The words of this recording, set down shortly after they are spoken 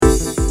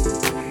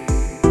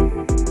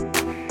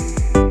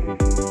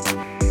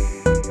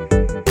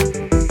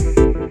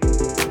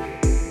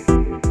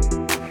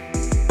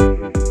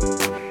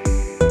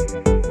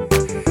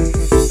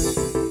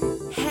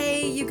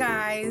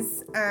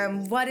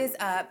is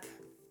up?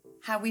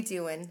 How we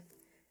doing?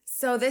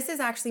 So this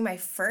is actually my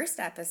first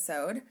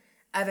episode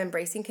of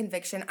Embracing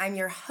Conviction. I'm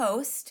your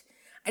host.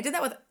 I did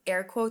that with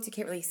air quotes. You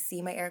can't really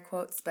see my air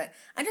quotes, but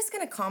I'm just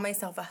going to call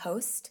myself a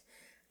host,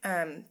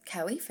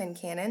 Kelly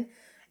Fincannon.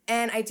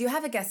 And I do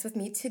have a guest with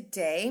me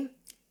today.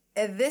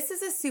 This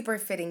is a super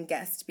fitting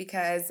guest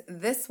because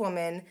this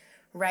woman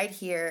right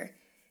here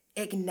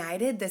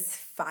ignited this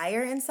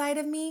fire inside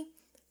of me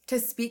to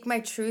speak my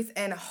truth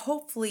and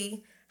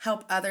hopefully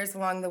help others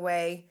along the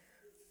way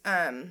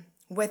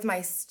with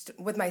my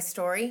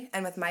story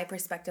and with my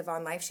perspective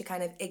on life. She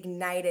kind of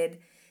ignited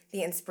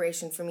the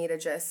inspiration for me to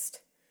just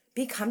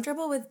be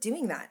comfortable with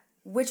doing that,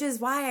 which is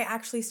why I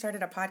actually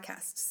started a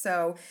podcast.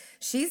 So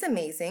she's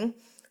amazing.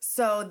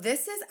 So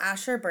this is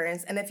Asher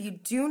Burns, and if you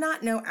do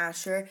not know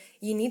Asher,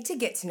 you need to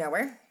get to know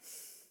her,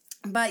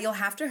 but you'll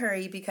have to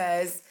hurry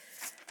because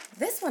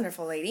this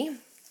wonderful lady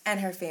and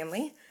her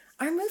family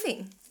are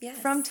moving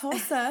from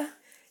Tulsa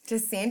to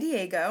San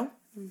Diego.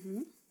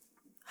 Mm-hmm.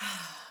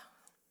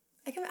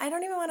 I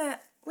don't even want to,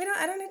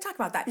 I don't need to talk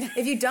about that.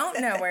 If you don't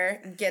know her,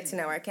 get to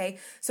know her, okay?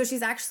 So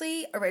she's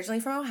actually originally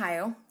from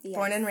Ohio,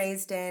 born and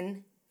raised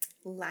in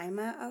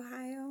Lima,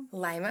 Ohio.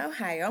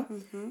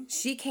 Mm-hmm.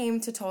 She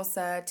came to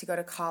Tulsa to go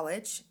to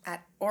college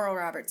at Oral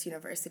Roberts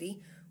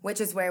University,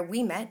 which is where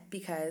we met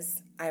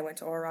because I went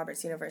to Oral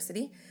Roberts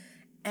University.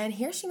 And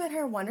here she met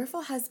her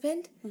wonderful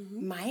husband,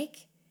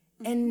 Mike,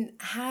 and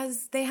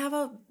they have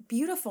a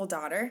beautiful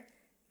daughter.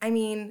 I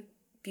mean,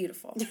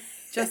 beautiful.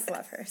 Just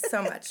love her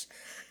so much.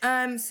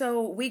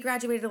 So we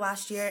graduated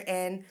last year,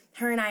 and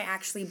her and I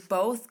actually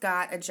both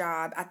got a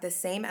job at the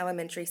same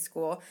elementary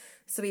school.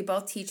 So we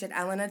both teach at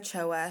Ellen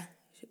Ochoa.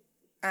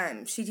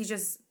 She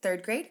teaches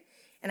 3rd grade,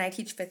 and I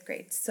teach 5th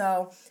grade.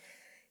 So,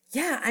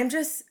 yeah, I'm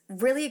just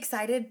really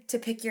excited to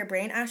pick your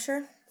brain,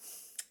 Asher,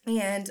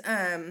 and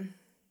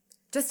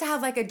just to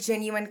have like a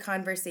genuine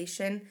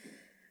conversation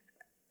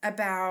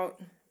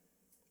about,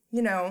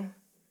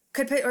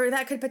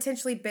 that could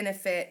potentially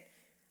benefit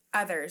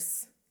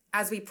others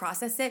as we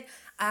process it.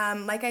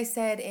 Like I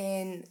said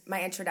in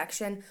my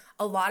introduction,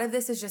 a lot of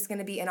this is just going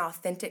to be an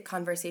authentic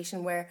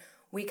conversation where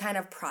we kind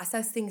of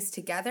process things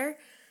together.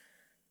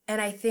 And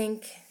I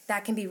think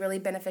that can be really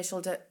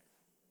beneficial to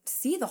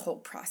see the whole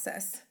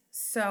process.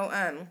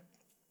 So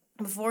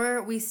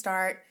before we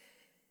start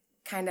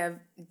kind of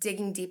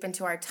digging deep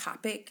into our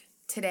topic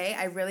today,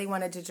 I really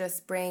wanted to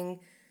just bring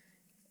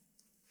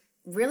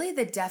really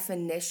the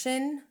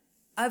definition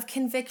of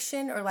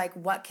conviction, or like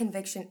what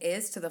conviction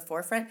is, to the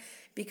forefront,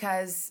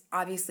 because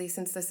obviously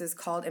since this is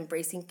called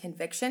Embracing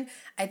Conviction,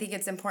 I think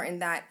it's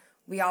important that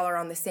we all are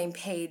on the same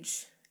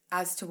page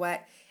as to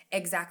what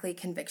exactly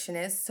conviction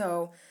is.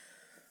 So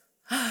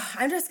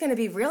I'm just going to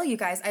be real, you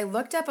guys. I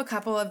looked up a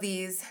couple of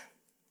these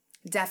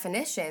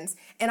definitions,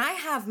 and I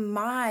have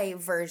my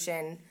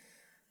version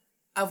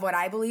of what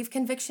I believe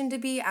conviction to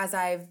be as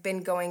I've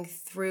been going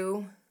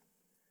through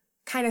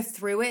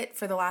it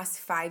for the last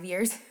 5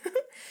 years.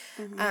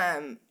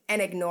 And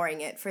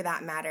ignoring it, for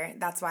that matter.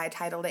 That's why I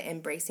titled it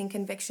Embracing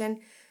Conviction.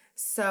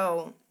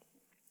 So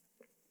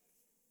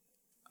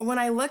when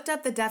I looked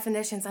up the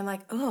definitions, I'm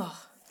like, I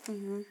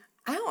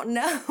don't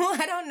know.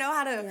 I don't know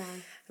how to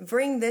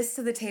bring this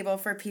to the table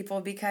for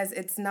people because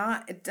it's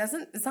not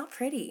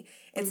pretty.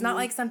 It's not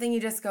like something you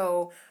just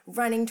go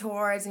running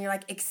towards and you're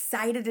like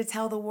excited to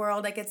tell the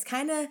world. Like, it's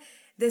kind of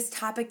this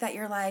topic that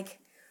you're like,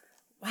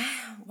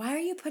 wow, why are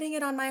you putting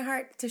it on my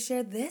heart to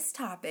share this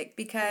topic?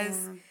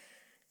 Because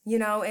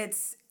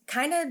it's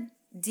kind of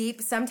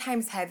deep,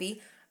 sometimes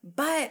heavy,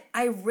 but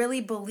I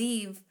really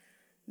believe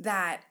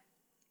that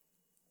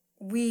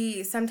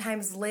we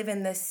sometimes live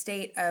in this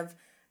state of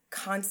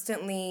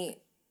constantly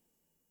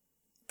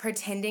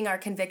pretending our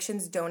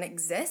convictions don't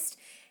exist.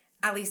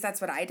 At least that's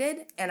what I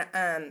did. And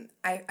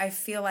I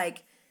feel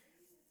like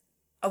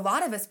a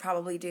lot of us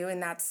probably do,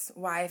 and that's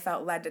why I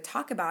felt led to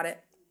talk about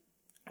it.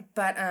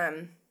 But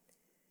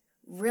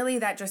really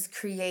that just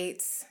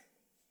creates...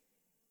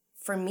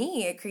 For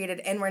me, it created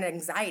inward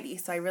anxiety,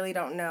 so I really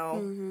don't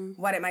know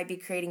what it might be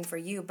creating for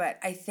you, but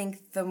I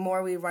think the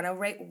more we run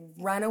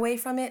away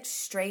from it,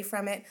 stray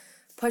from it,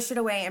 push it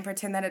away, and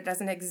pretend that it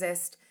doesn't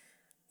exist,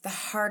 the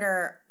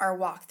harder our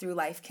walk through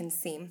life can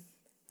seem.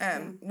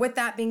 With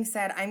that being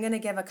said, I'm going to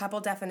give a couple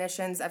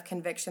definitions of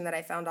conviction that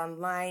I found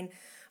online,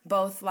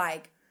 both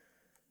like,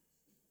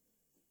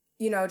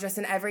 just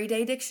an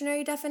everyday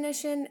dictionary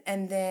definition,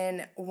 and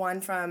then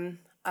one from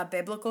a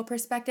biblical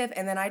perspective,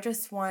 and then I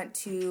just want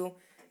to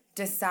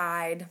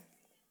decide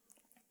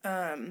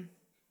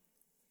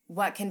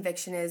what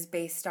conviction is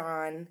based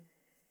on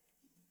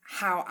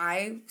how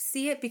I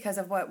see it because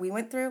of what we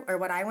went through or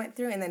what I went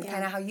through, and then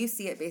kind of how you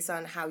see it based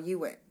on how you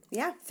went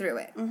through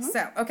it.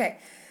 So, okay.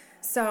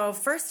 So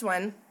first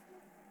one,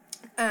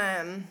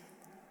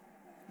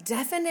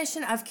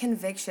 definition of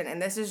conviction,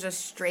 and this is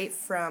just straight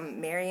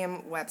from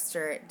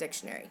Merriam-Webster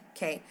Dictionary,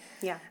 okay?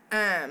 Yeah.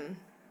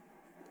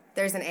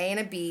 There's an A and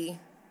a B.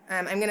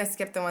 I'm going to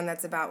skip the one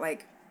that's about,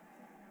 like,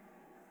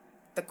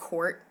 the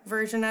court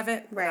version of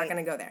it. We're not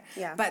going to go there.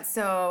 Yeah. But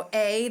so,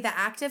 A, the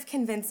act of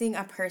convincing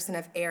a person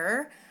of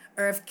error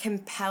or of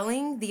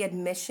compelling the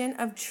admission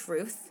of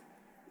truth.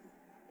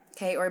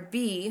 Okay, or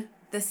B,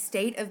 the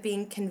state of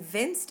being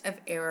convinced of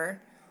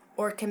error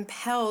or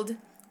compelled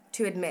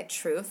to admit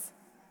truth.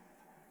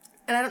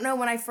 And I don't know,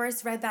 when I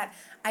first read that,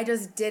 I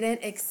just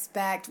didn't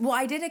expect, well,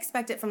 I did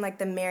expect it from like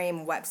the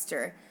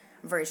Merriam-Webster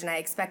version. I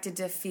expected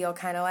to feel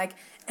kind of like,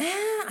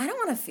 I don't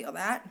want to feel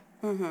that.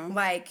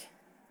 Like,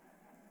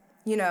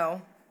 you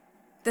know,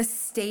 the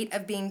state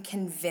of being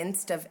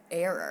convinced of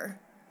error.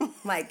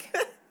 Like,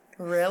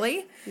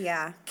 really?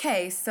 Yeah.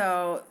 Okay,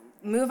 so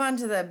move on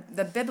to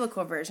the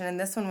biblical version, and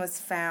this one was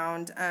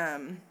found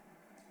on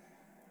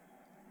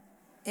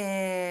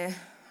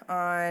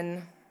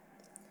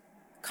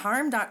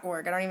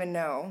carm.org. I don't even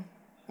know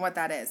what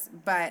that is,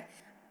 but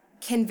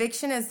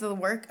conviction is the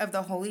work of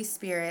the Holy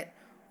Spirit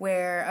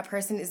where a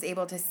person is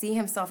able to see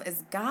himself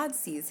as God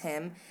sees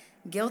him,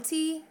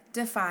 guilty,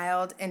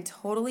 defiled, and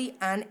totally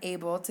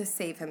unable to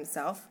save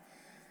himself.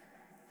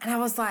 And I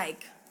was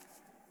like,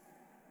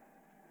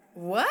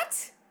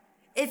 what?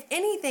 If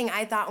anything,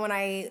 I thought when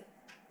I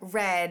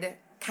read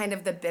kind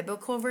of the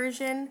biblical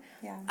version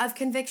of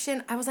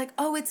conviction, I was like,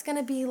 oh, it's going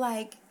to be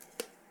like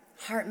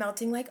heart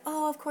melting, like,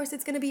 oh, of course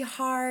it's going to be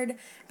hard,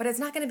 but it's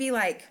not going to be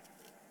like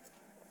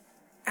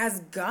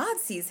as God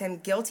sees him,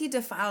 guilty,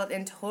 defiled,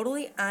 and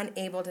totally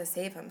unable to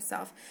save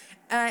himself.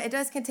 It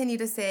does continue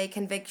to say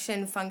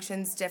conviction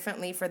functions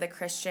differently for the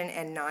Christian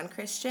and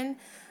non-Christian.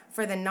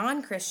 For the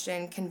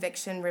non-Christian,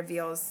 conviction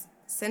reveals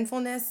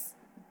sinfulness,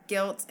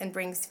 guilt, and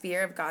brings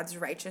fear of God's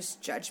righteous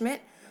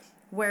judgment,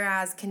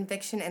 whereas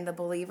conviction in the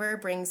believer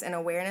brings an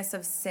awareness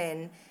of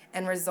sin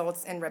and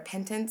results in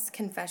repentance,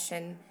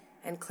 confession,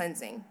 and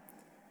cleansing.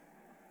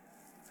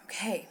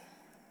 Okay.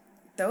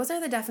 Those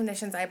are the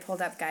definitions I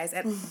pulled up, guys.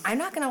 And I'm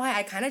not going to lie,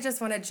 I kind of just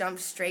want to jump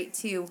straight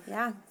to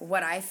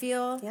what I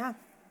feel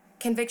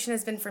conviction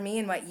has been for me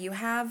and what you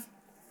have.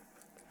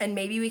 And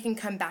maybe we can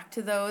come back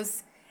to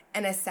those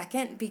in a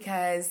second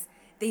because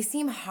they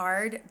seem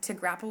hard to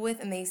grapple with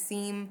and they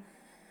seem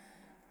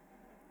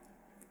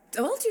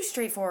a little too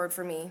straightforward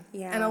for me.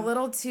 Yeah. And a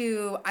little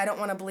too, I don't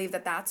want to believe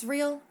that that's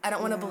real. I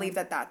don't want to believe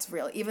that that's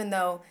real, even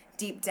though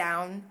deep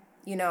down,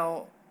 you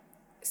know,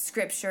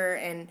 scripture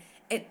and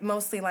it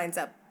mostly lines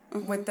up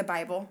with the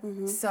Bible.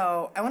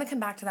 So I want to come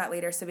back to that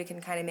later so we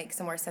can kind of make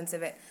some more sense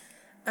of it.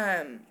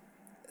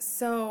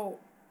 So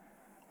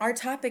our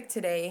topic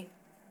today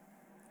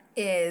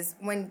is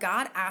when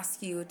God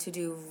asks you to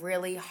do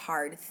really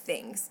hard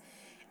things.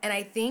 And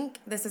I think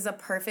this is a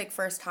perfect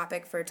first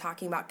topic for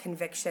talking about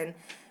conviction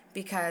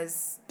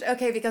because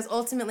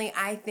ultimately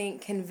I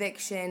think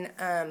conviction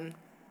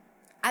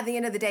at the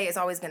end of the day is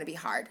always going to be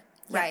hard,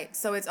 right?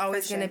 So it's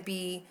always going to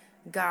be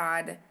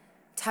God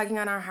tugging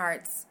on our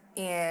hearts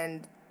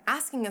and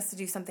asking us to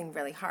do something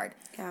really hard.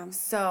 Yeah.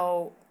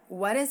 So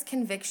what has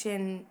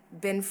conviction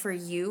been for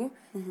you?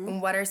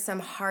 And what are some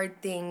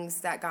hard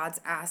things that God's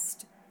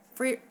asked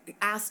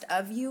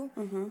of you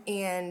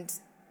and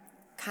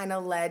kind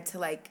of led to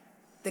like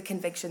the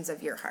convictions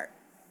of your heart?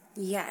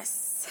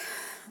 Yes.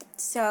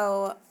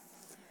 So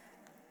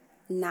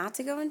not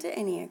to go into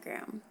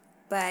Enneagram,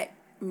 but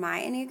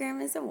my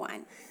Enneagram is a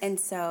 1. And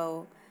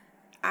so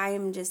I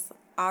am just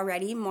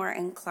already more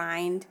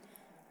inclined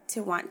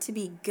to want to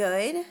be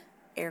good,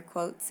 air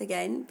quotes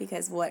again,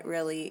 because what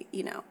really,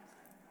 you know,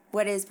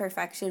 what is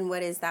perfection?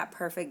 What is that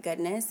perfect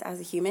goodness as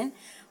a human?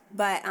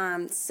 But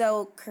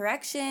so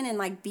correction and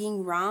like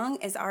being wrong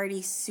is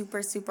already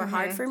super, super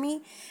hard for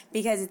me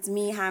because it's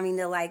me having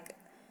to like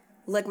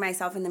look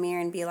myself in the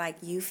mirror and be like,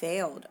 you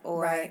failed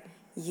or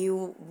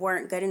you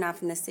weren't good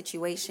enough in this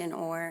situation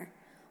or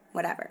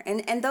whatever.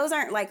 And those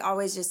aren't like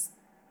always just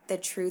the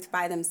truth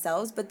by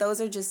themselves, but those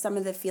are just some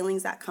of the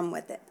feelings that come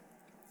with it.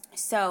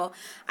 So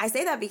I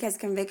say that because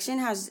conviction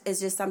is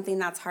just something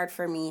that's hard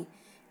for me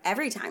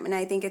every time. And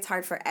I think it's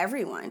hard for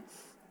everyone.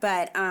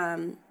 But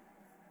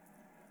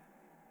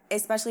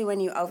especially when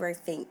you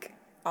overthink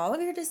all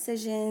of your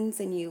decisions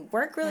and you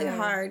work really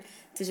hard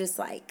to just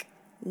like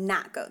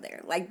not go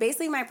there. Like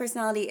basically my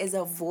personality is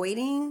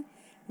avoiding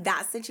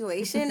that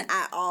situation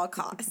at all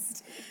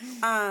costs.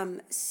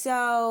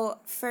 So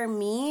for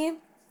me,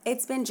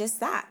 it's been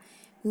just that.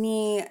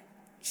 Me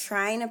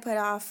trying to put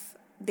off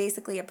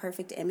basically a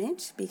perfect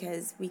image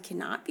because we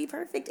cannot be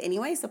perfect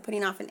anyway, so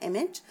putting off an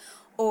image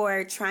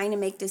or trying to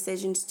make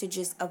decisions to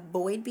just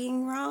avoid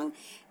being wrong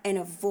and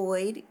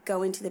avoid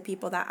going to the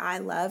people that I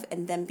love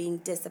and them being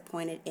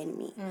disappointed in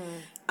me.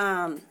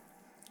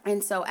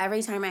 And so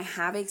every time I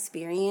have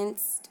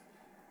experienced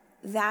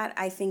that,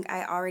 I think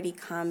I already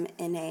come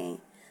in a,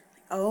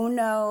 oh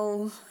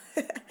no,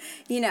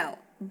 you know,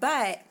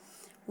 but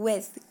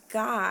with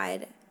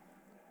God,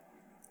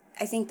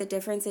 I think the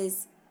difference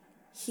is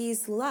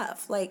He's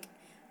love. Like,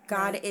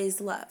 God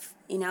is love.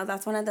 You know,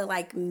 that's one of the,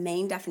 like,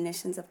 main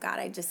definitions of God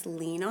I just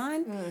lean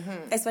on,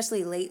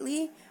 especially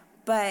lately.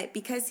 But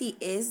because He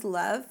is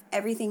love,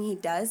 everything He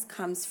does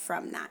comes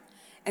from that.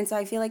 And so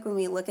I feel like when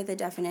we look at the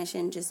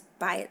definition just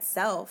by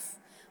itself,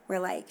 we're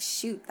like,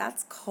 shoot,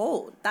 that's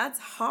cold. That's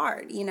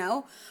hard, you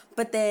know?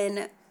 But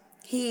then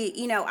He,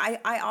 you know,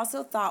 I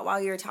also thought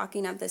while you were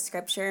talking of the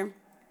scripture,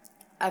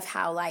 of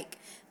how, like,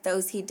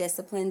 those he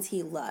disciplines,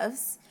 he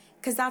loves.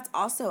 Because that's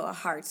also a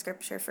hard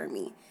scripture for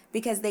me,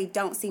 because they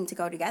don't seem to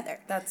go together.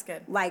 That's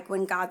good. Like,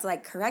 when God's,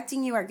 like,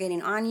 correcting you or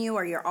getting on you,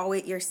 or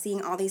you're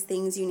seeing all these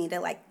things you need to,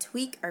 like,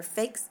 tweak or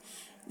fix,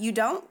 you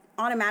don't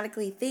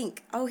automatically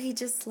think, oh, he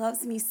just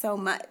loves me so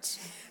much.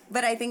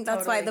 But I think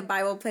that's why the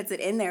Bible puts it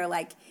in there,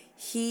 like,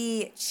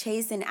 he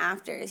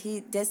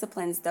he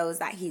disciplines those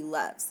that he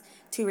loves,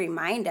 to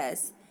remind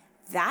us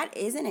that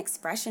is an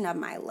expression of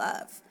my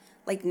love.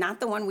 Like, not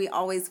the one we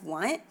always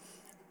want,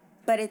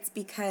 but it's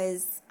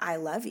because I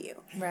love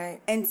you. Right.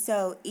 And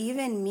so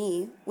even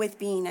me, with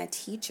being a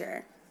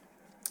teacher,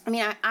 I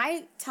mean,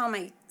 I tell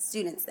my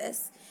students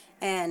this,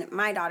 and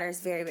my daughter is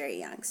very, very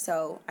young,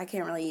 so I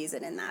can't really use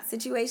it in that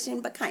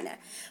situation, but kind of.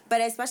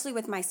 But especially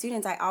with my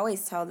students, I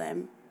always tell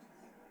them,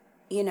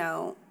 you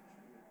know,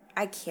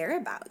 I care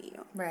about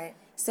you. Right.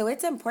 So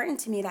it's important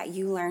to me that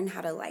you learn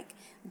how to, like,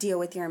 deal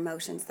with your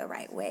emotions the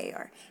right way,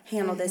 or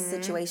handle this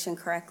situation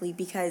correctly,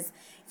 because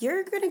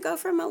you're going to go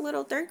from a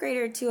little third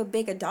grader to a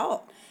big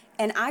adult.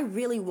 And I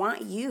really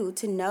want you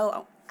to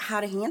know how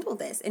to handle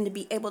this and to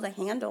be able to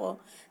handle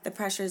the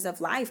pressures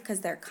of life,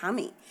 because they're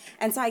coming.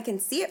 And so I can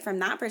see it from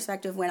that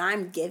perspective when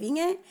I'm giving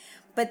it.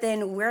 But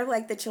then we're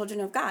like the children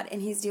of God,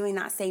 and he's doing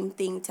that same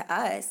thing to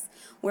us,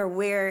 where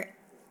we're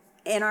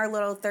in our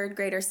little third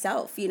grader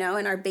self, you know,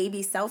 in our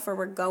baby self, where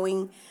we're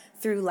going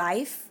through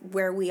life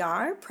where we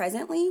are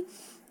presently,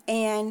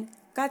 and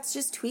God's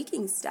just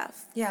tweaking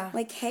stuff. Yeah.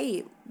 Like,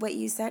 hey, what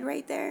you said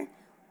right there,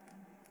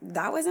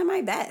 that wasn't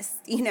my best,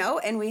 you know?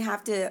 And we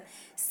have to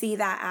see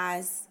that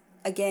as,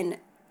 again,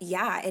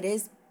 yeah, it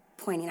is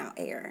pointing out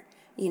error.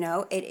 You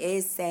know, it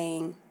is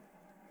saying,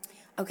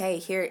 okay,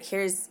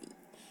 here's,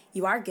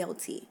 you are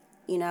guilty.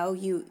 You know,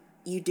 you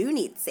do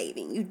need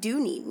saving. You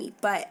do need me,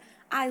 but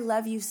I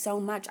love you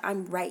so much.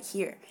 I'm right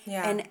here.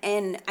 Yeah.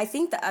 And I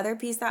think the other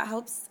piece that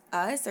helps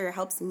us, or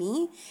helps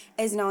me,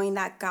 is knowing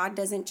that God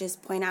doesn't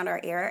just point out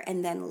our error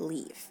and then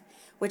leave,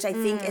 which I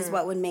think is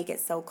what would make it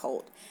so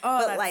cold. Oh,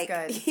 but that's like,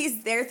 good.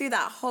 he's there through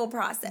that whole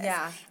process.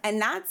 Yeah. And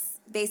that's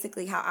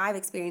basically how I've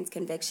experienced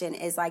conviction,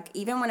 is like,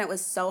 even when it was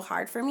so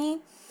hard for me,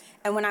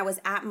 and when I was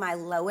at my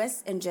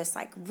lowest and just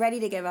like ready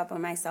to give up on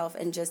myself,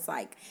 and just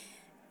like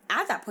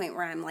at that point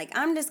where I'm like,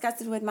 I'm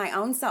disgusted with my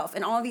own self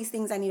and all these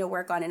things I need to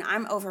work on, and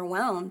I'm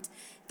overwhelmed,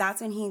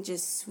 that's when he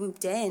just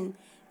swooped in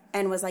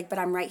and was like, but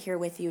I'm right here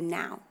with you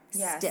now.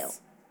 Yes. Still.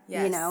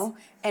 Yes. You know,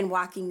 and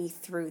walking me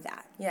through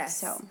that. Yes.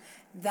 So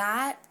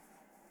that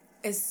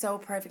is so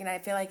perfect, and I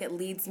feel like it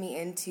leads me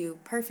into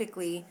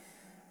perfectly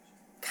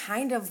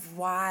kind of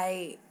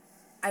why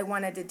I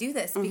wanted to do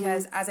this,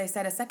 because as I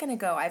said a second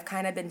ago, I've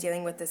kind of been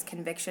dealing with this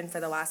conviction for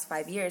the last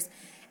 5 years,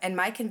 and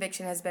my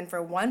conviction has been for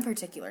one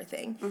particular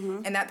thing,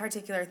 and that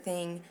particular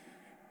thing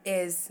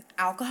is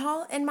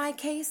alcohol in my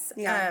case.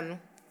 Yeah.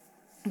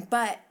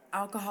 But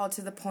alcohol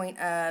to the point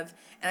of,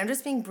 and I'm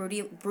just being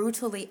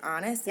brutally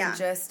honest, and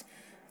just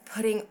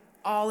putting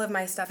all of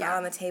my stuff out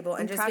on the table,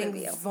 and just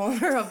being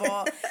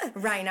vulnerable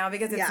right now,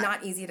 because it's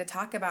not easy to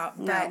talk about.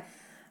 No.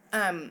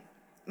 But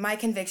my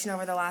conviction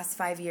over the last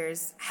 5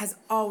 years has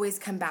always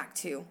come back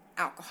to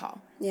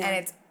alcohol. Yeah.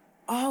 And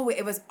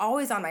it was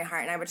always on my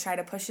heart, and I would try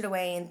to push it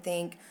away and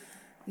think,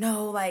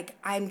 no, like,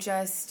 I'm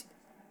just,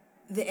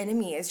 the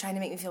enemy is trying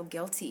to make me feel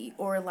guilty,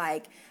 or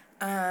like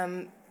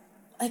I'm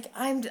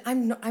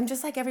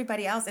just like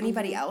everybody else.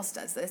 Anybody else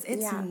does this.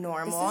 It's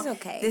normal. This is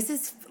okay. This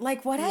is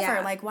like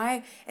whatever. Like,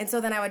 why? And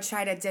so then I would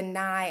try to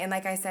deny, and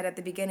like I said at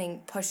the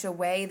beginning, push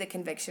away the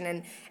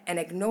conviction and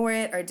ignore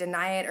it or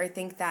deny it, or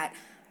think that,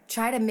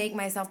 try to make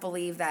myself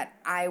believe that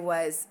I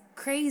was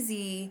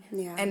crazy,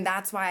 and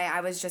that's why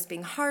I was just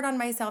being hard on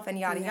myself and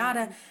yada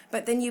yada.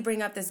 But then you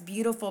bring up this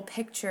beautiful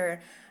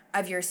picture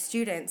of your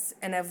students,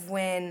 and of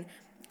when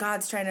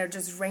God's trying to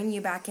just rein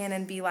you back in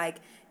and be like,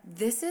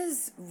 this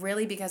is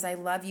really because I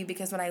love you.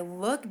 Because when I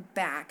look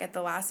back at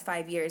the last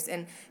 5 years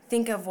and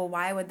think of, well,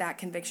 why would that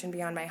conviction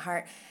be on my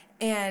heart?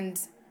 And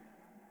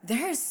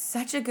there is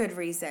such a good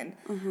reason.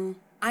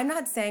 I'm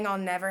not saying I'll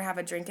never have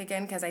a drink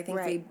again, because I think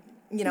we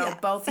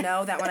both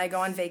know that when I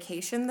go on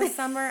vacation this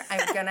summer,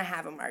 I'm going to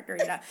have a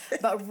margarita.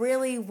 But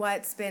really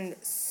what's been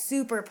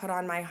super put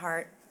on my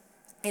heart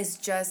is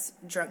just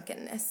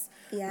drunkenness,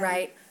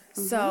 right?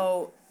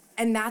 So,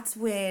 and that's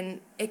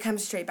when it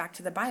comes straight back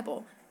to the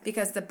Bible,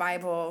 because the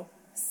Bible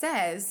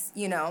says,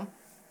 drink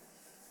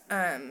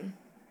and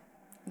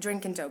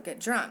don't get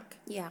drunk.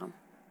 Yeah.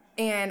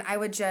 And I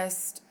would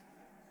just,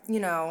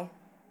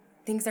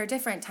 things are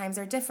different, times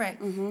are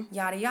different,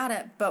 yada,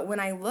 yada. But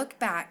when I look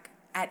back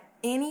at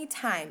any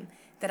time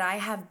that I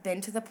have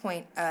been to the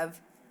point of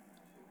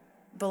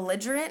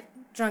belligerent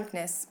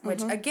drunkenness,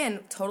 which, again,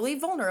 totally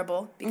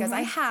vulnerable, because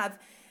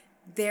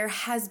there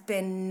has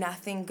been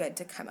nothing good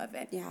to come of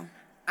it. Yeah.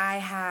 I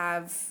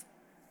have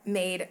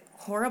made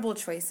horrible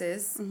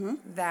choices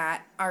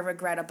that are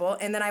regrettable,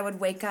 and then I would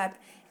wake up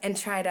and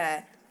try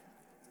to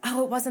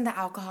oh, it wasn't the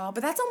alcohol.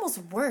 But that's almost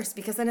worse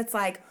because then it's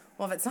like,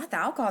 well, if it's not the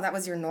alcohol, that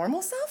was your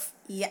normal self?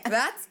 Yeah.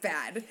 That's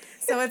bad.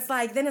 So it's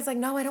like, then it's like,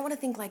 no, I don't want to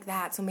think like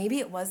that. So maybe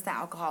it was the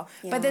alcohol.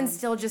 Yeah. But then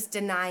still just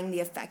denying the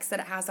effects that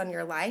it has on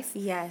your life.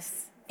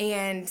 Yes.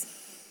 And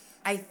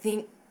I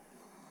think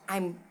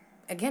I'm,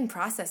 again,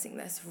 processing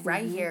this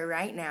right here,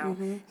 right now,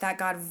 that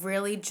God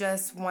really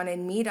just wanted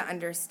me to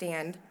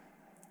understand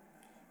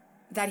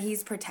that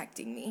he's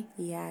protecting me.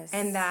 Yes.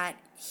 And that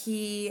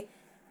he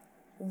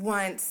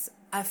wants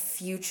a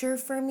future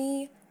for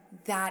me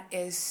that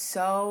is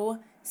so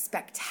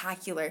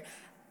spectacular.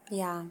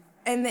 Yeah.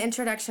 In the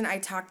introduction, I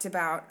talked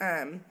about,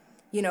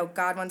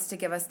 God wants to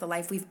give us the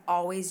life we've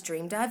always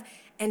dreamed of.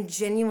 And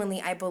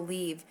genuinely, I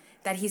believe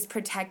that he's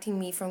protecting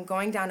me from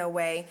going down a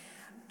way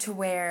to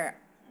where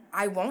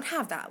I won't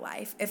have that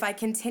life. If I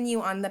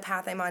continue on the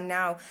path I'm on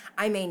now,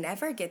 I may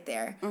never get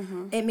there.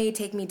 It may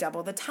take me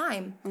double the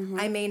time.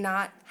 I may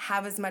not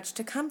have as much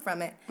to come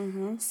from it.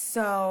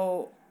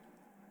 So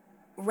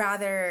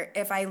rather,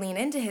 if I lean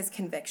into his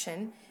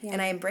conviction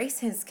and I embrace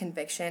his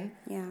conviction,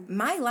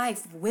 my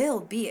life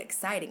will be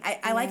exciting.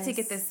 I like to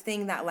get this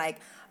thing that like,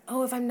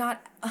 oh, if I'm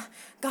not,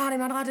 God, I'm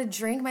not allowed to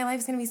drink, my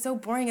life's going to be so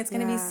boring. It's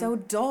going to be so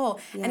dull.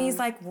 And he's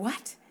like,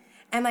 what?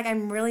 And like,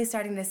 I'm really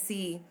starting to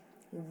see,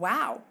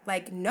 wow,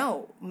 like,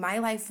 no, my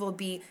life will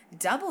be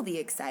double the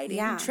exciting,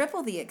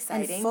 triple the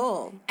exciting.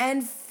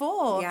 And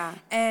full. Yeah.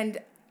 And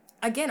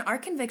again, our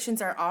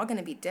convictions are all going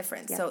to be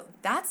different. So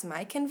that's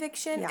my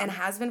conviction and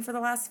has been for the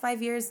last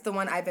 5 years, the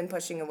one I've been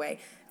pushing away,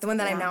 the one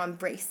that I'm now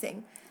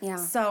embracing.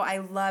 So I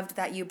loved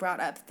that you brought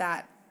up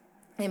that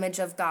image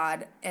of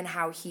God and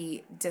how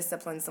he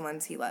disciplines the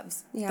ones he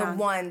loves. The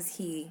ones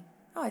he,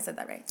 I said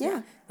that right.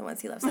 Yeah. The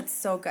ones he loves. That's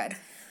so good.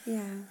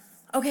 Yeah.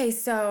 Okay,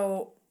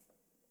 so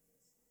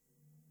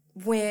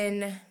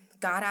when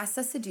God asks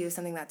us to do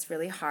something that's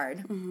really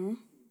hard,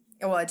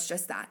 well, it's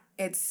just that.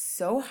 It's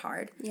so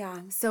hard.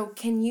 Yeah. So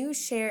can you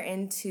share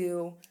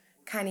into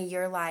kind of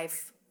your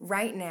life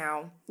right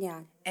now? Yeah.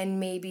 And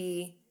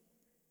maybe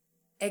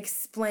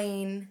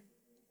explain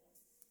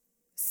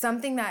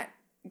something that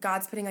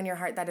God's putting on your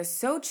heart that is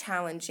so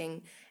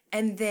challenging,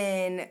 and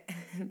then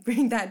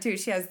bring that to,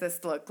 she has this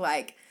look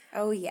like,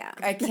 oh, yeah.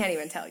 I can't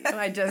even tell you.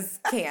 I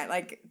just can't.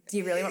 Like, do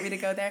you really want me to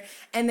go there?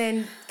 And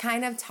then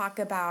kind of talk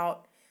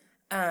about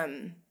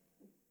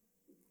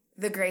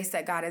the grace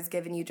that God has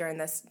given you during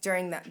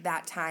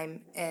that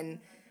time, and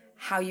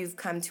how you've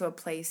come to a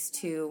place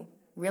to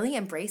really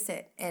embrace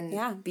it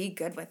and be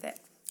good with it.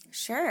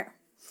 Sure.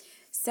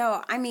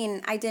 So, I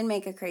mean, I did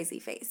make a crazy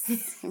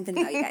face, even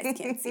though you guys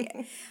can't see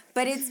it.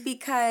 But it's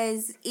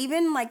because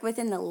even, like,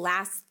 within the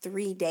last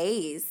 3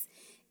 days,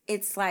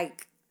 it's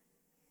like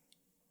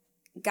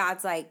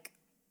God's, like,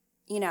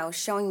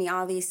 showing me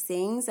all these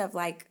things of,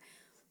 like,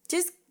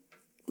 just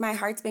my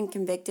heart's been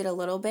convicted a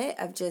little bit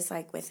of just,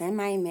 like, within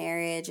my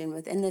marriage and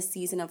within the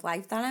season of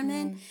life that I'm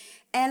in.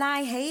 And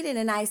I hate it,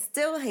 and I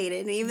still hate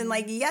it. And even,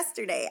 like,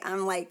 yesterday,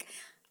 I'm like,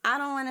 I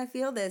don't want to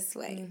feel this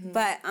way.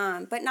 But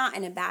not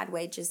in a bad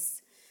way,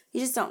 you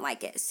just don't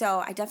like it.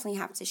 So I definitely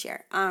have to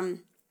share.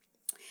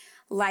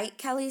 Like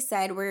Kelly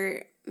said,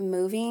 we're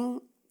moving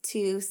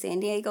to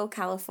San Diego,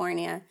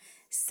 California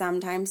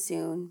sometime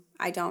soon.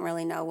 I don't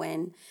really know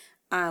when,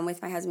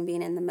 with my husband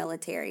being in the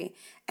military.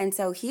 And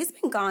so he's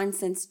been gone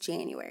since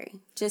January.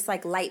 Just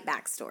like light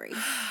backstory.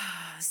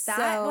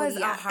 That was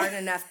a hard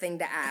enough thing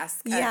to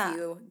ask of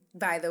you,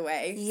 by the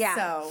way. Yeah.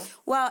 So.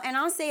 Well, and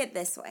I'll say it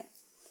this way.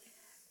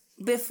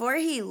 Before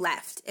he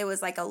left, it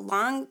was like a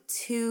long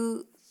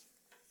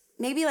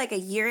maybe like a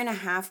 1.5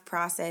 year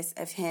process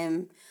of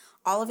him,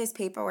 all of his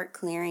paperwork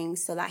clearing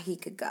so that he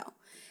could go.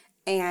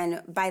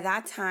 And by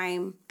that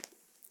time,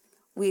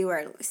 we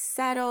were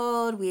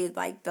settled. We had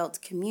like built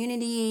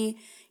community.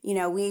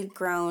 We'd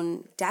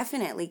grown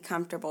definitely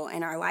comfortable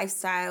in our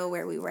lifestyle,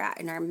 where we were at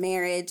in our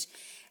marriage.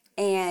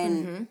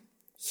 And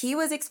he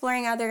was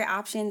exploring other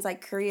options,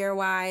 like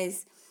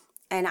career-wise.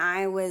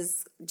 And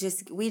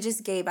we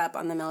just gave up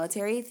on the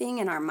military thing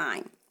in our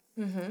mind.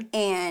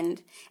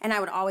 And I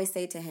would always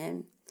say to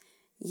him,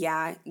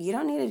 yeah, you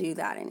don't need to do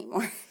that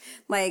anymore.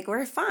 Like,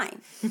 we're fine.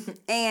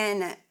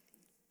 And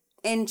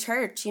in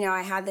church,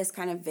 I had this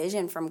kind of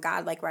vision from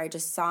God, like, where I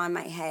just saw in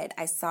my head,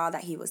 I saw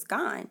that he was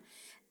gone.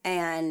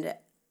 And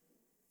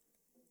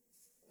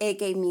it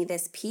gave me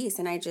this peace.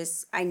 And I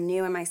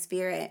knew in my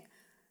spirit,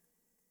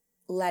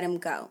 let him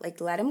go.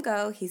 Like, let him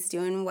go. He's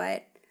doing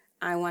what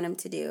I want him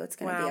to do. It's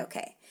going to be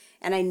okay.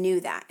 And I knew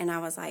that. And I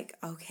was like,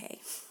 okay.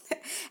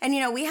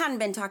 And, we hadn't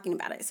been talking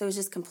about it. So it was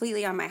just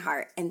completely on my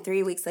heart. And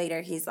 3 weeks later,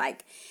 he's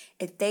like,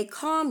 if they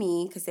call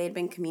me, because they had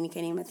been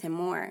communicating with him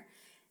more,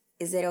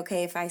 is it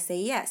okay if I say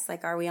yes?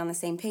 Like, are we on the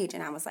same page?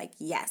 And I was like,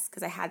 yes,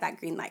 because I had that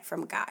green light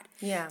from God.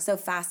 Yeah. So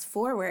fast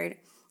forward,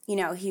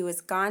 he was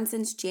gone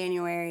since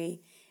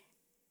January.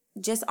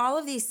 Just all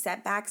of these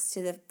setbacks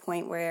to the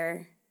point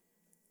where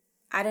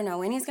I don't know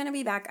when he's going to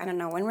be back. I don't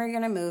know when we're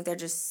going to move.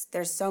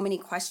 There's so many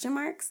question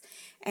marks.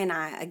 And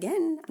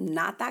I'm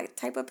not that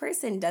type of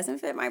person. Doesn't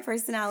fit my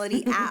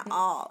personality at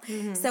all.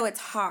 So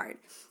it's hard.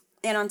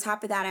 And on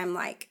top of that, I'm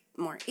like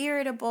more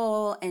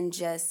irritable and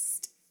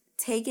just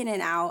taken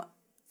it out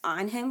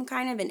on him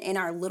kind of and in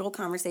our little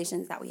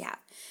conversations that we have.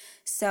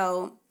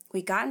 So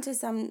we got into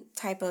some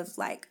type of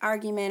like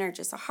argument or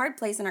just a hard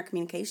place in our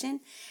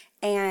communication.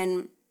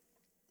 And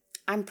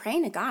I'm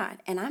praying to God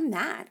and I'm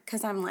mad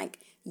because I'm like,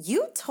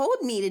 you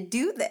told me to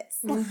do this.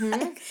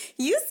 Like,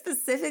 you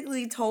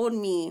specifically told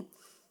me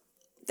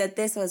that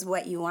this was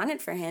what you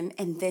wanted for him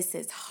and this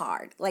is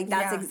hard. Like,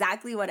 that's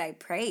exactly what I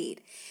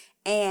prayed.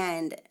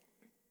 And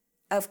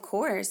of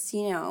course,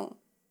 you know,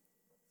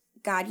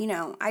 God, you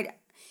know,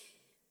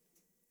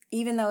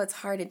 even though it's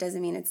hard, it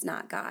doesn't mean it's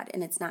not God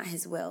and it's not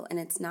his will and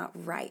it's not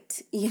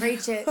right.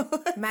 Preach it.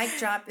 Mic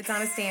drop. It's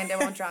on a stand. It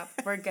won't drop.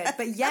 We're good.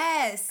 But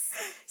yes.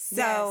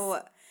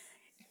 So,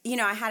 you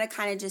know, I had to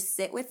kind of just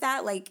sit with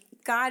that. Like,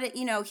 God,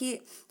 you know,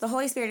 the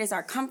Holy Spirit is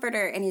our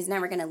comforter and he's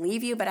never going to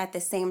leave you. But at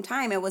the same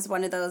time, it was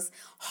one of those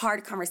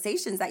hard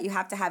conversations that you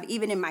have to have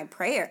even in my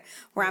prayer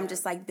where I'm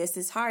just like, this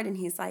is hard. And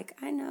he's like,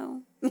 I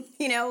know,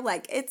 you know,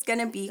 like it's going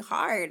to be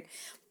hard,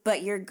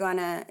 but you're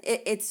gonna,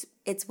 it's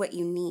what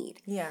you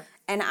need. Yeah.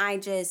 And I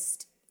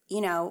just,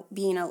 you know,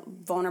 being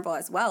vulnerable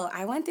as well,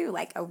 I went through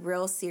like a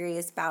real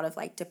serious bout of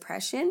like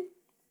depression.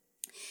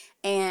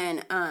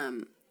 And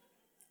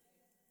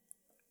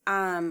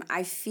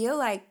I feel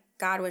like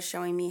God was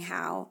showing me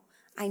how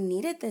I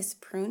needed this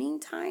pruning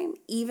time,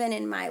 even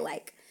in my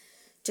like,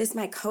 just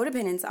my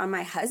codependence on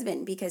my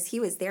husband, because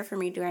he was there for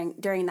me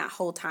during that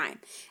whole time.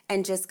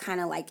 And just kind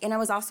of like, and I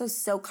was also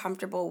so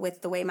comfortable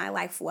with the way my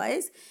life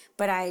was,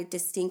 but I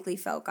distinctly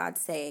felt God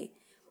say,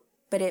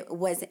 but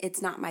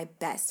it's not my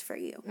best for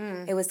you.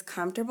 It was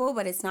comfortable,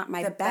 but it's not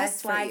my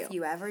best for you. The best life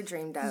you ever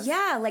dreamed of.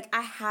 Yeah, like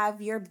I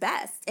have your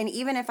best. And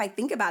even if I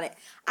think about it,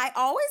 I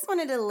always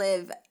wanted to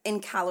live in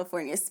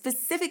California,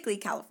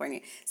 specifically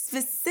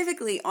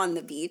on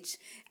the beach.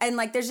 And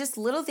like there's just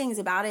little things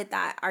about it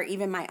that are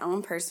even my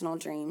own personal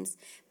dreams.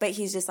 But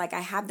he's just like,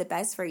 I have the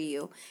best for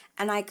you.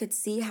 And I could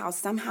see how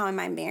somehow in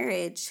my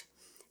marriage,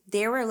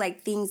 there were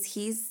like things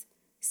he's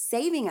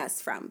saving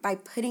us from by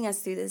putting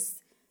us through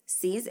this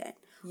season.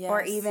 Yes.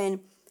 Or even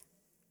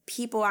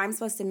people I'm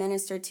supposed to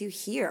minister to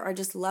here or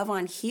just love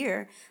on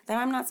here that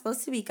I'm not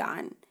supposed to be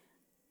gone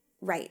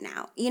right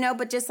now, you know,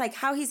 but just like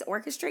how he's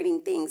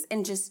orchestrating things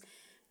and just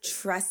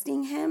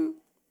trusting him.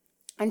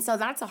 And so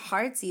that's a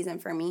hard season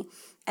for me.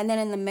 And then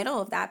in the middle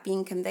of that,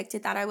 being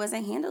convicted that I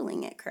wasn't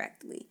handling it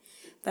correctly,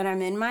 that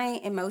I'm in my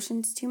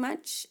emotions too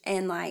much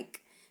and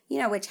like, you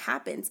know, which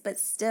happens, but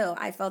still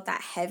I felt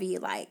that heavy,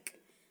 like,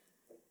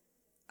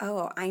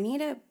 oh, I need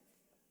to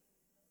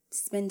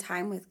spend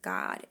time with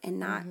God and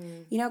not,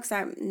 you know, because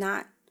I'm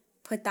not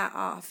put that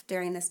off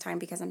during this time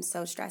because I'm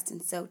so stressed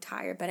and so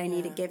tired, but I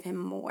need to give him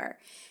more.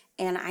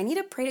 And I need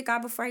to pray to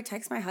God before I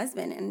text my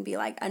husband and be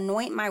like,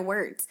 anoint my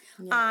words.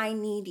 Yeah. I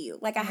need you.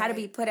 Like I had to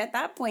be put at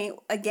that point,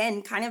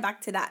 again, kind of back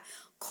to that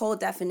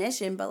cold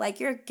definition, but like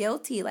you're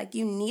guilty. Like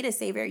you need a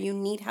savior. You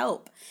need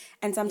help.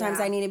 And sometimes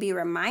I need to be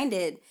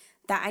reminded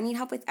that I need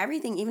help with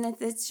everything, even if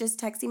it's just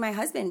texting my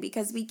husband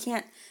because we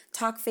can't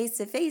talk face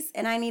to face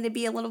and I need to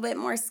be a little bit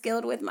more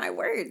skilled with my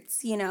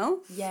words, you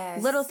know?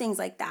 Yes. Little things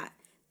like that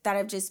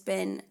have just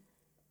been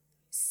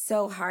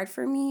so hard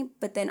for me.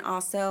 But then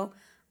also,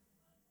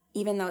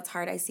 even though it's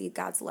hard, I see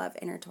God's love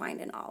intertwined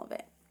in all of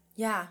it.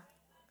 Yeah.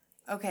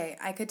 Okay,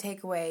 I could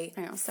take away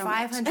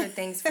 500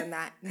 things from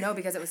that. No,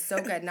 because it was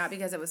so good, not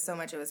because it was so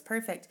much, it was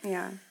perfect.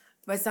 Yeah.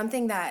 But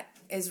something that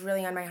is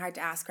really on my heart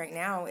to ask right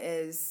now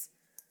is,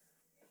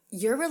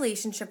 your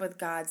relationship with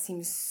God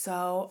seems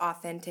so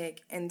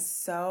authentic and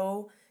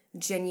so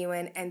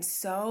genuine and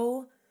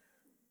so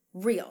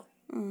real.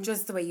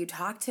 Just the way you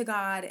talk to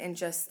God and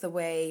just the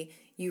way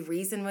you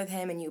reason with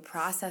him and you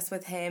process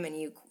with him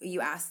and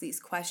you ask these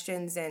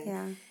questions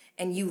and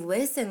you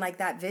listen, like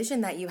that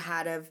vision that you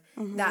had of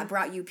that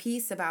brought you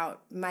peace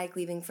about Mike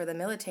leaving for the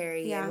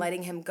military and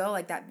letting him go,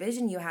 like that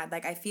vision you had.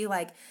 Like I feel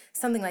like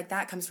something like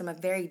that comes from a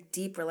very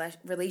deep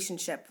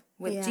relationship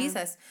with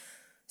Jesus.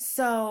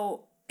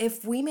 So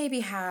if we maybe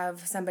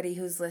have somebody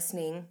who's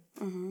listening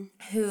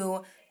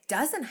who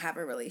doesn't have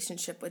a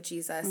relationship with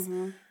Jesus,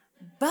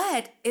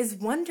 but is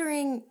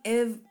wondering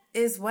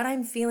is what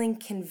I'm feeling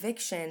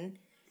conviction,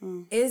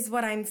 is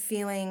what I'm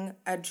feeling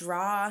a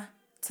draw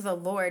to the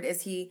Lord,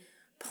 is he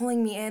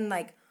pulling me in?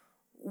 Like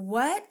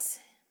what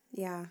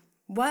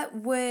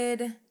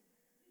would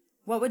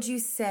you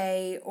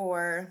say,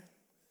 or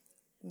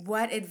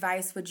what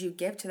advice would you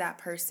give to that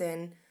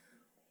person?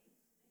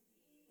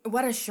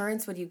 What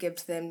assurance would you give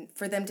to them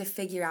for them to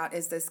figure out,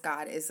 is this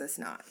God, is this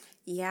not?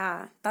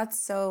 Yeah, that's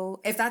so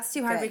If that's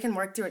too hard, we can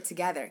work through it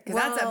together.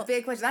 Because that's a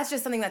big question. That's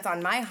just something that's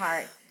on my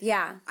heart.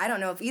 Yeah. I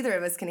don't know if either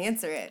of us can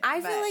answer it. I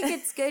feel like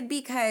it's good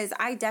because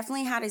I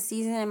definitely had a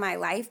season in my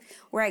life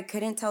where I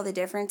couldn't tell the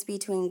difference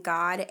between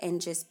God and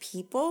just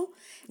people.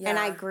 Yeah. And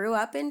I grew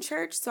up in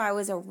church, so I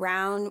was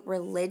around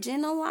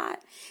religion a lot.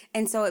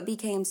 And so it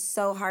became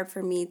so hard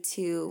for me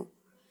to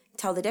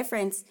tell the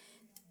difference,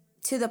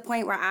 to the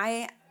point where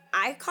I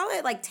call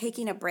it like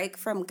taking a break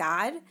from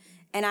God.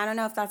 And I don't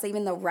know if that's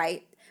even the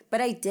right,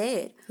 but I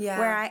did. Yeah.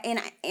 Where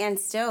and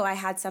still I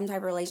had some type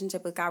of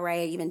relationship with God where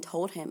I even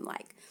told him,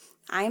 like,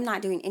 I am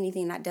not doing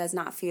anything that does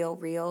not feel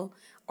real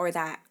or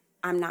that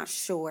I'm not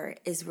sure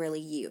is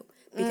really you.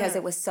 Because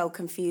it was so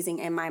confusing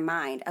in my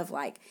mind of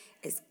like,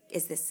 is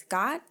this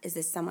God? Is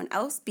this someone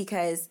else?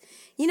 Because,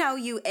 you know,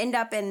 you end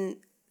up in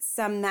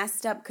some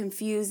messed up,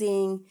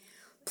 confusing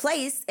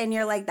place and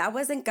you're like, that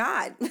wasn't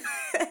God,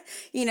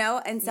 you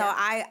know? And so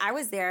I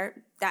was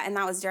there and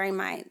that was during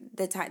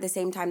the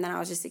same time that I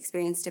was just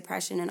experiencing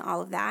depression and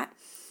all of that.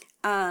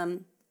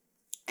 And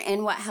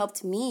what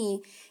helped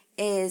me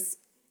is,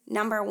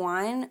 number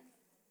one,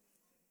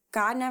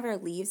 God never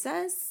leaves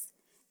us.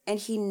 And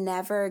he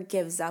never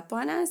gives up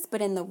on us,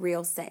 but in the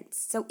real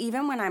sense. So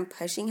even when I'm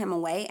pushing him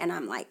away and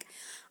I'm like,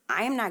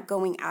 I am not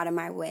going out of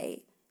my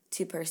way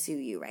to pursue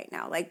you right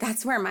now. Like,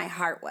 that's where my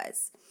heart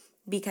was.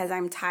 Because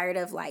I'm tired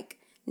of, like,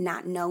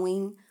 not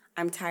knowing.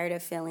 I'm tired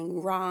of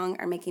feeling wrong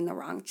or making the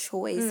wrong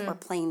choice or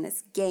playing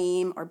this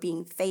game or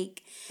being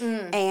fake.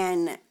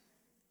 And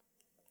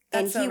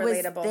That's so he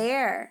relatable. was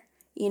there,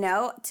 you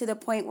know, to the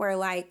point where,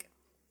 like,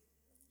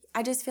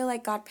 I just feel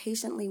like God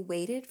patiently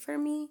waited for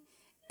me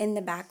in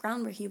the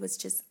background where he was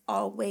just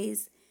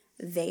always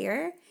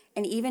there.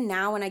 And even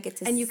now when I get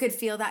to... And you could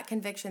feel that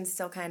conviction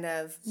still kind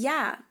of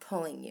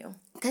pulling you.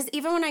 Because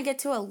even when I get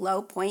to a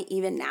low point,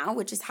 even now,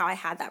 which is how I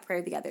had that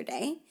prayer the other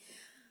day,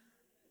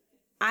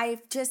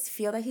 I just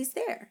feel that he's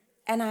there.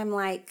 And I'm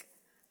like,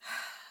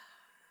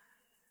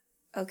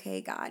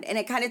 okay, God. And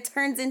it kind of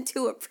turns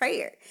into a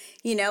prayer,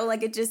 you know?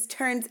 Like, it just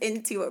turns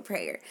into a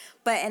prayer.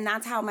 And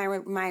that's how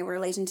my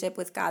relationship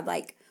with God,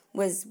 like,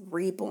 was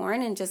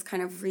reborn and just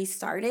kind of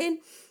restarted,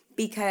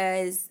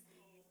 because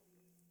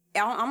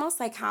almost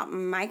like how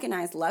Mike and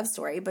I's love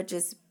story, but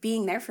just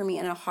being there for me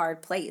in a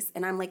hard place.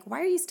 And I'm like, why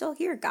are you still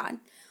here, God?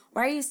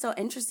 Why are you still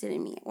interested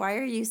in me? Why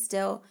are you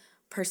still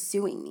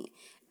pursuing me?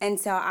 And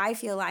so I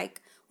feel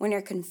like when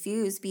you're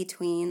confused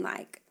between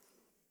like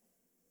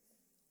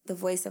the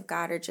voice of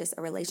God or just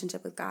a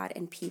relationship with God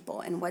and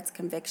people and what's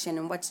conviction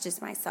and what's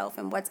just myself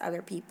and what's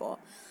other people,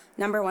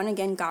 number one,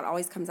 again, God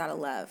always comes out of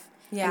love.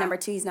 Yeah. And number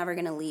two, he's never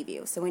going to leave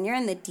you. So when you're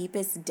in the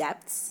deepest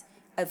depths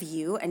of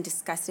you and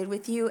disgusted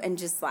with you and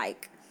just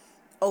like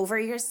over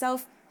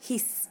yourself,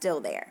 he's still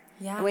there.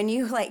 Yeah. And when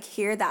you like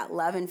hear that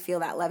love and feel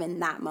that love in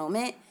that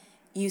moment,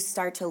 you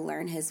start to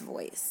learn his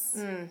voice,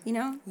 you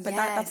know? But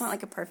that's not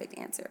like a perfect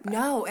answer. But.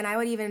 No, and I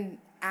would even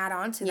add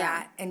on to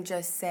that and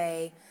just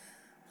say,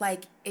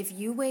 like, if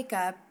you wake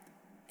up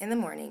in the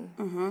morning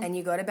and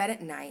you go to bed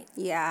at night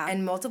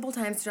and multiple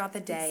times throughout the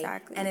day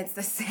and it's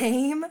the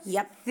same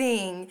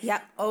thing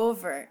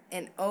over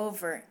and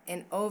over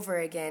and over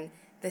again,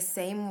 the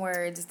same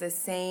words, the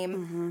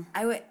same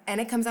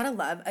and it comes out of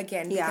love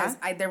again, because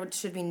there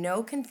should be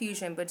no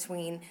confusion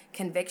between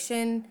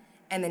conviction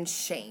and then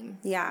shame,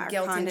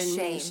 guilt and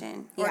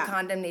shame or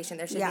condemnation.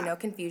 There should be no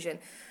confusion.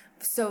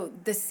 So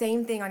the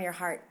same thing on your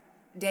heart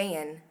day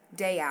in,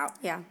 day out,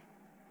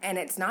 and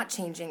it's not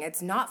changing,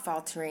 it's not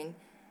faltering.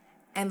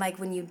 And, like,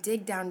 when you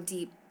dig down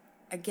deep,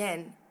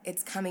 again,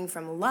 it's coming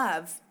from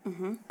love.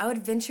 I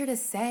would venture to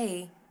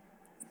say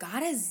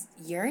God is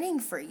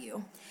yearning for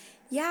you.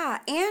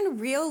 Yeah,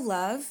 and real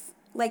love,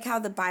 like how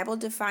the Bible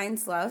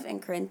defines love in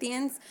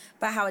Corinthians,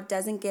 but how it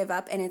doesn't give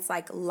up and it's,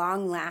 like,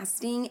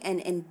 long-lasting and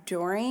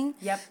enduring.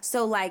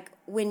 So, like,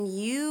 when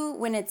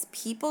it's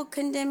people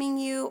condemning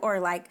you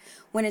or, like,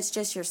 when it's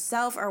just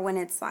yourself or when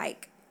it's,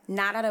 like,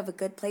 not out of a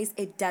good place,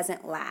 it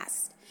doesn't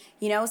last.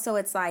 You know, so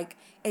it's like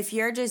if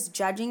you're just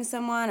judging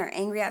someone or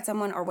angry at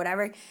someone or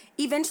whatever,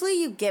 eventually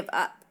you give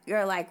up.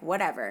 You're like,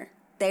 whatever.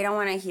 They don't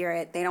want to hear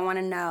it. They don't want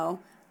to know.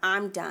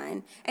 I'm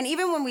done. And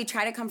even when we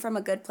try to come from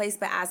a good place,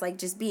 but as like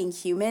just being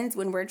humans,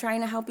 when we're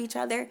trying to help each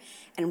other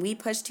and we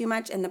push too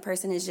much and the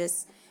person is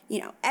just,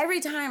 you know,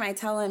 every time I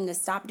tell them to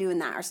stop doing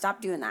that or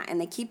stop doing that and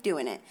they keep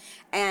doing it.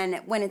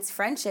 And when it's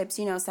friendships,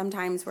 you know,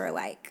 sometimes we're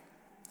like,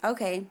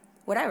 okay,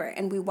 whatever,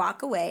 and we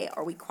walk away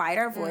or we quiet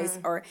our voice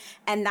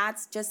and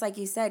that's just like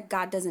you said,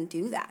 God doesn't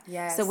do that.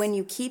 So when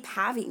you keep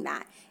having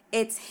that,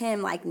 it's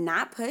him like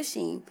not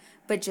pushing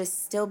but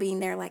just still being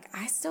there, like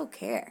I still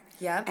care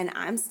and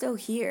I'm still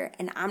here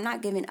and I'm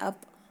not giving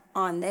up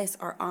on this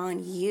or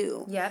on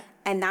you.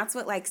 And that's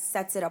what like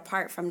sets it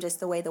apart from just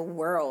the way the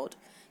world,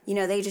 you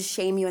know, they just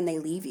shame you and they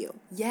leave you.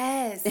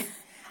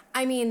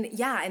 I mean,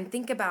 and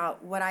think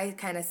about what I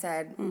kind of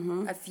said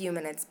a few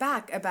minutes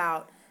back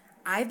about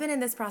I've been in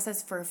this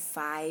process for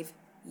 5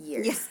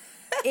 years.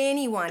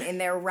 Anyone in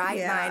their right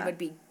mind would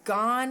be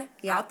gone,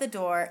 out the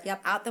door,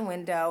 out the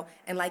window,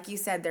 and like you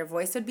said, their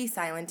voice would be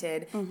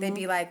silented. They'd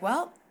be like,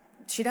 well,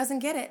 she doesn't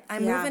get it.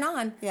 I'm moving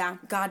on.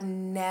 God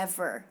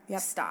never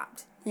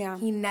stopped.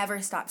 He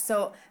never stopped.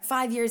 So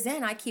 5 years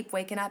in, I keep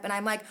waking up and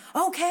I'm like,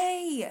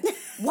 okay,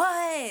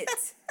 what?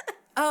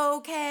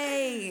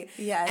 Okay.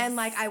 And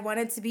like I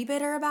wanted to be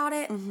bitter about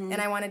it and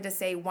I wanted to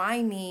say,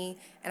 why me?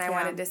 And I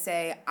wanted to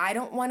say, I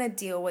don't want to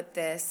deal with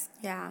this.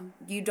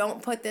 You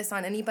don't put this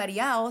on anybody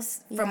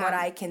else from what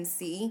I can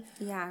see.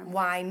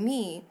 Why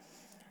me?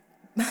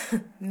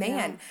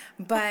 Man.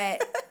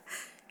 But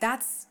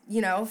that's,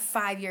 you know,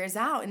 5 years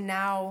out and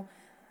now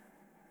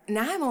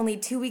I'm only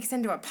 2 weeks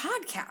into a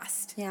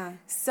podcast.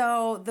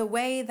 So the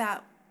way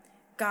that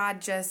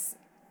God just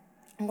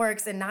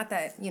works, and not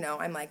that, you know,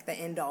 I'm like the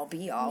end all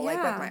be all,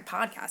 like with my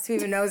podcast. Who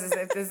even knows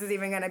if this is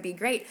even going to be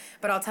great?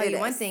 But I'll tell you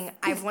one thing,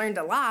 I've learned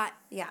a lot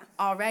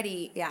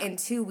already in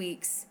 2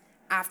 weeks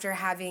after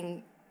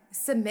having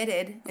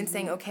submitted and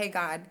saying, okay,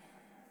 God,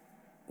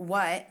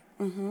 what?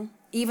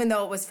 Even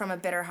though it was from a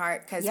bitter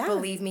heart, because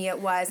believe me, it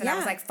was. And I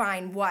was like,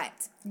 fine, what?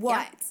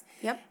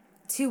 Yep.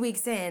 2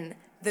 weeks in,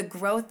 the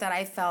growth that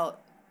I felt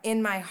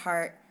in my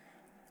heart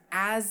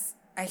as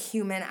a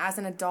human, as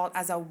an adult,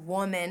 as a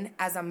woman,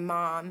 as a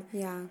mom,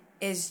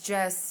 is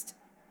just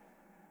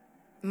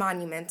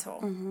monumental.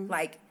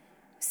 Like,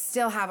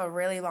 still have a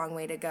really long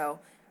way to go.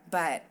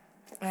 But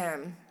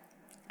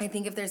I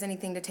think if there's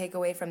anything to take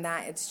away from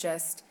that, it's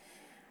just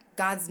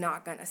God's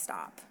not going to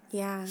stop.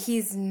 Yeah.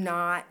 He's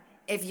not.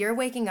 If you're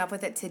waking up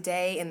with it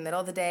today, in the middle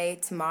of the day,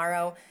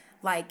 tomorrow,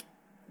 like,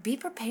 be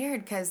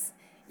prepared, because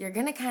you're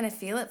going to kind of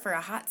feel it for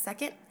a hot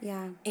second.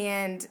 Yeah.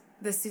 And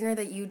the sooner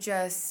that you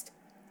just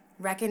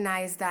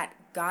recognize that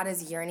God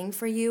is yearning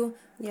for you,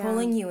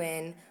 pulling you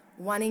in,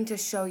 wanting to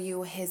show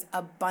you his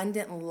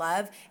abundant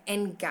love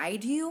and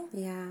guide you.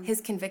 Yeah. His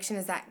conviction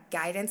is that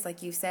guidance,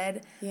 like you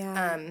said,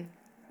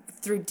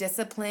 through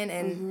discipline.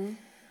 And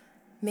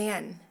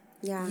man,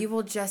 you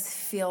will just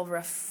feel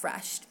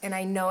refreshed. And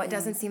I know it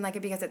doesn't seem like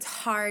it because it's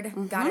hard.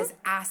 God is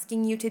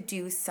asking you to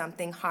do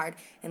something hard.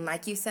 And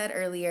like you said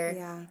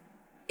earlier,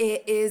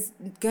 it is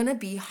gonna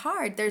be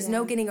hard. There's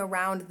no getting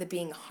around the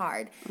being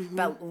hard.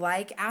 But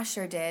like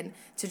Asher did,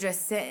 to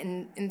just sit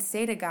and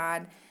say to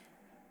God,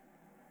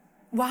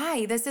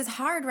 why? This is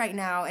hard right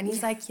now. And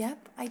he's like,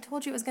 yep, I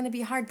told you it was gonna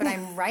be hard, but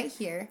I'm right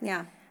here.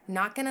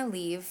 Not gonna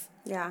leave.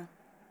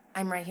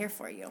 I'm right here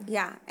for you.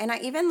 Yeah. And I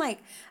even, like,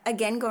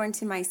 again, going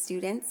to my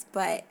students,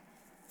 but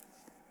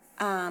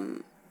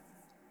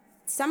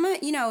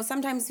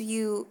sometimes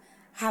you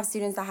have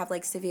students that have,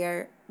 like,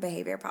 severe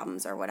behavior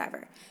problems or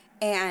whatever.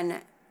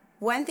 And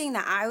one thing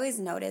that I always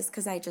notice,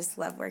 because I just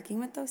love working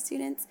with those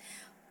students,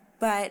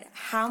 but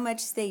how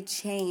much they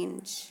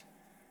change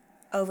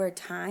over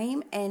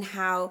time, and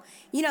how,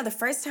 you know, the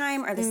first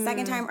time or the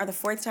second time or the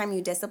fourth time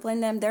you discipline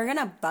them, they're going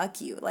to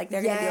buck you. Like,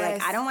 they're going to be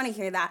like, I don't want to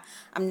hear that.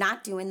 I'm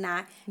not doing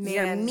that.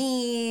 You're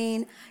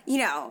mean. You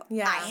know,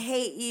 I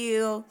hate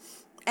you.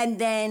 And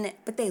then,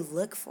 but they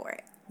look for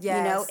it, you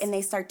know, and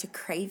they start to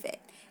crave it.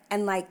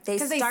 And, like, they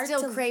start to... Because they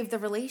still crave the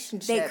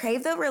relationship. They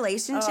crave the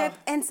relationship,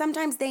 and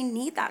sometimes they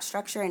need that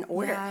structure and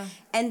order.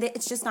 And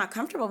it's just not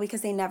comfortable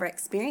because they never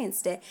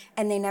experienced it,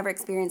 and they never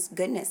experienced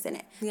goodness in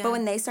it. But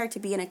when they start to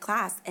be in a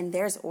class and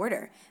there's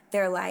order,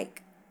 they're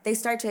like... They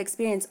start to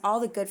experience all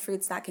the good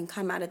fruits that can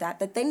come out of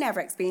that they never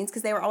experienced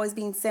because they were always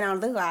being sent out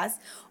of the class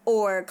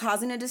or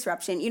causing a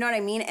disruption. You know what I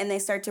mean? And they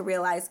start to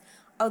realize...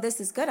 Oh,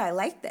 this is good. I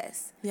like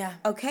this.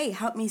 Okay,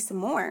 help me some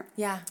more.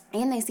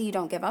 And they see you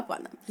don't give up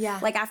on them.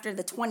 Like, after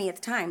the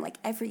 20th time, like,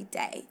 every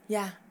day.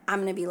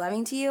 I'm going to be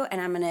loving to you, and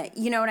I'm going to,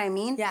 you know what I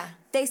mean?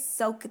 They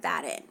soak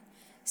that in.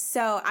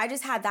 So I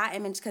just had that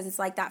image because it's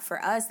like that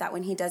for us, that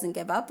when he doesn't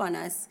give up on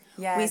us,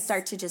 we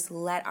start to just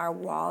let our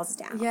walls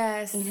down.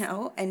 You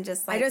know? And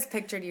just like... I just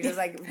pictured you just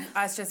like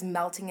us just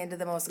melting into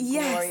the most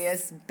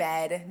glorious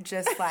bed,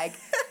 just like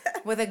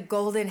with a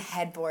golden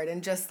headboard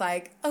and just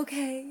like,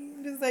 okay,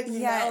 just like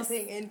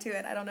melting into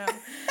it. I don't know.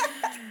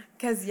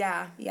 Because,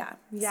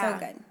 so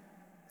good.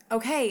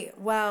 Okay,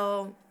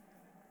 well,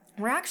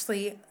 we're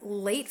actually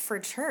late for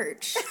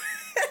church.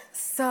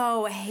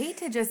 So I hate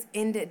to just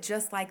end it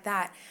just like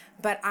that,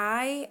 but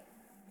I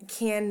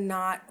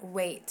cannot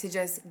wait to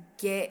just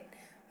get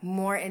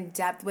more in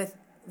depth with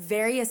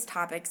various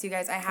topics. You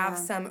guys, I have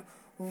some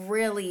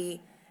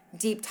really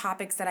deep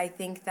topics that I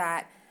think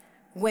that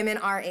women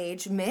our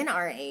age, men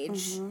our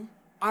age,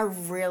 are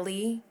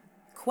really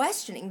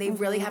questioning. They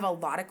really have a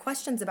lot of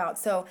questions about.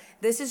 So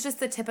this is just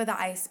the tip of the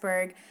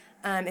iceberg.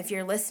 If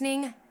you're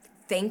listening,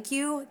 thank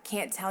you.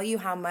 Can't tell you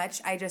how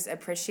much I just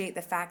appreciate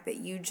the fact that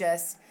you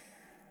just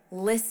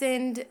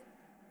listened.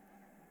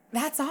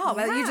 That's all.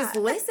 That you just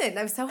listened.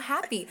 I'm so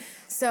happy.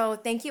 So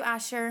thank you,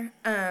 Asher.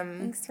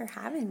 Thanks for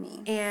having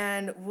me.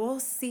 And we'll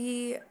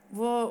see.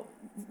 We'll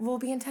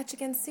be in touch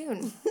again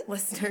soon,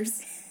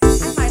 listeners.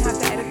 I might have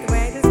to edit the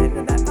way I just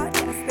ended that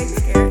podcast.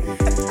 Thanks,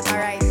 Garrett.